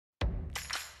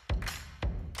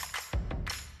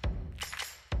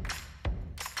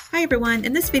Hi everyone,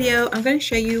 in this video I'm going to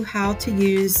show you how to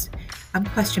use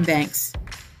question banks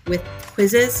with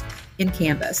quizzes in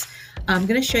Canvas. I'm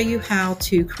going to show you how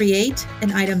to create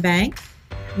an item bank.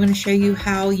 I'm going to show you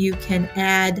how you can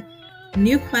add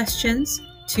new questions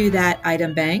to that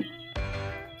item bank.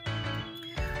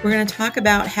 We're going to talk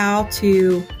about how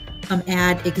to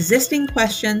add existing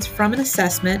questions from an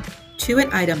assessment to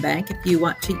an item bank if you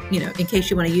want to, in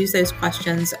case you want to use those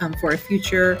questions for a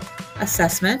future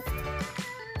assessment.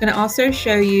 I'm going to also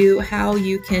show you how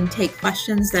you can take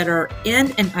questions that are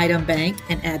in an item bank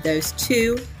and add those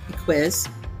to a quiz.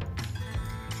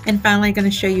 And finally, I'm going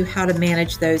to show you how to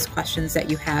manage those questions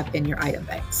that you have in your item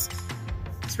banks.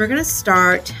 So we're going to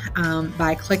start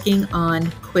by clicking on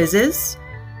Quizzes.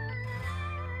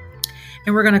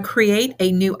 And we're going to create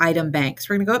a new item bank. So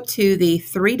we're going to go up to the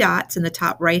three dots in the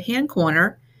top right-hand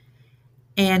corner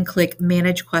and click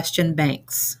Manage Question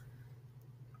Banks.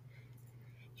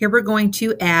 Here we're going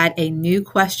to add a new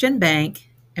question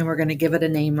bank, and we're going to give it a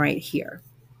name right here.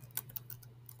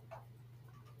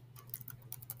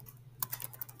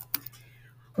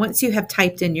 Once you have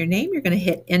typed in your name, you're going to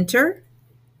hit Enter,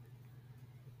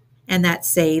 and that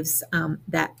saves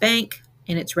that bank,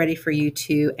 and it's ready for you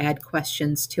to add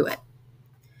questions to it.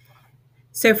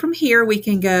 So from here, we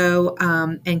can go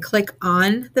and click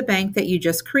on the bank that you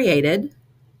just created,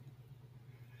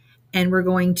 and we're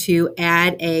going to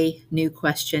add a new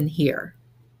question here.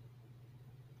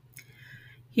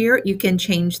 Here you can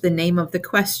change the name of the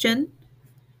question.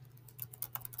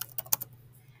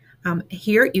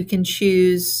 Here you can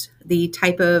choose the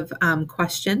type of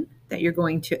question that you're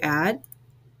going to add,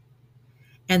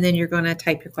 and then you're going to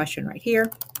type your question right here.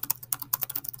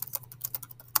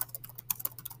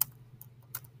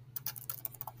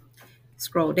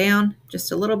 Scroll down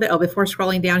just a little bit. Oh, before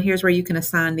scrolling down, here's where you can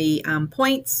assign the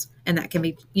points, and that can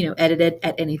be, edited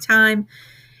at any time.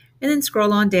 And then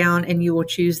scroll on down, and you will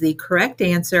choose the correct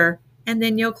answer, and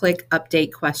then you'll click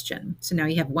Update Question. So now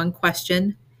you have one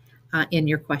question in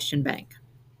your question bank.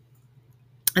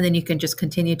 And then you can just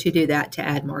continue to do that to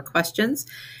add more questions.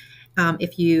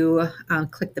 If you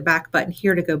click the back button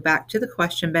here to go back to the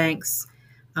question banks,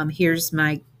 here's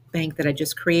my bank that I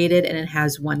just created, and it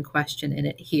has one question in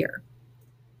it here.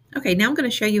 Okay, now I'm going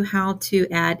to show you how to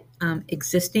add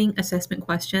existing assessment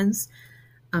questions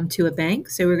to a bank.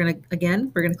 So we're going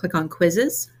to click on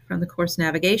Quizzes from the course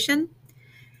navigation.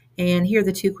 And here are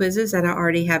the two quizzes that I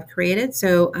already have created.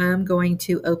 So I'm going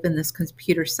to open this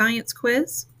computer science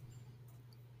quiz.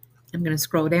 I'm going to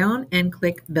scroll down and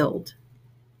click Build.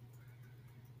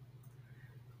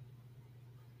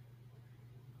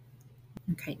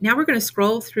 Okay, now we're going to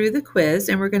scroll through the quiz,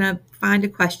 and we're going to find a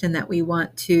question that we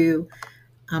want to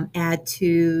add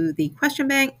to the question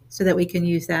bank so that we can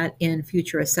use that in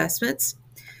future assessments.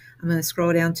 I'm going to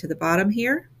scroll down to the bottom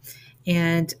here,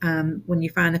 and when you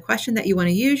find the question that you want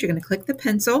to use, you're going to click the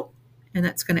pencil, and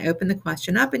that's going to open the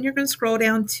question up, and you're going to scroll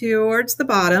down towards the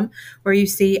bottom where you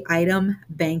see Item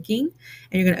Banking,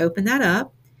 and you're going to open that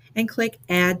up and click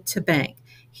Add to Bank.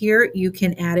 Here you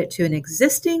can add it to an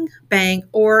existing bank,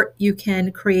 or you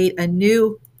can create a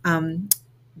new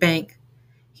bank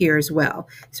here as well.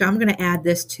 So I'm going to add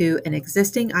this to an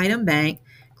existing item bank,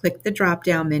 click the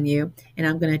drop-down menu, and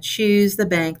I'm going to choose the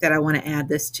bank that I want to add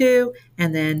this to,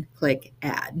 and then click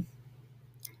Add.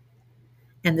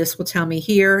 And this will tell me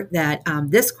here that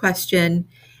this question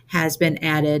has been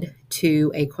added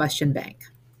to a question bank.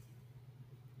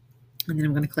 And then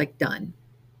I'm going to click Done.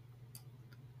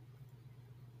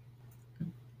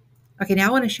 Okay, now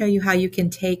I want to show you how you can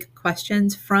take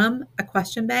questions from a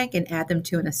question bank and add them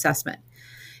to an assessment.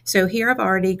 So here I've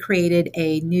already created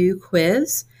a new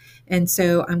quiz, and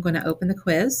so I'm going to open the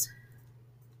quiz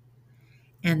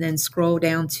and then scroll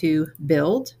down to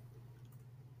Build.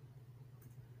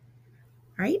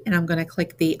 All right, and I'm going to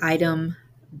click the Item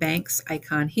Banks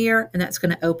icon here, and that's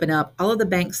going to open up all of the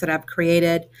banks that I've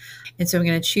created. And so I'm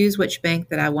going to choose which bank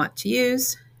that I want to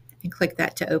use and click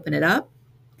that to open it up.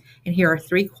 And here are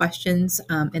three questions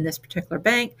in this particular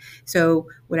bank. So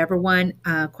whatever one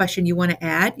question you want to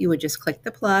add, you would just click the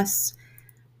plus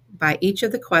by each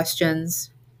of the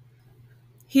questions.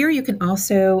 Here you can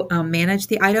also manage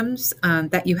the items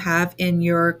that you have in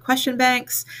your question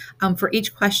banks. For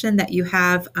each question that you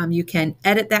have, you can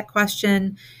edit that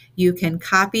question, you can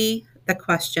copy the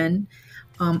question,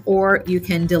 or you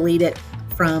can delete it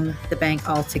from the bank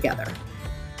altogether.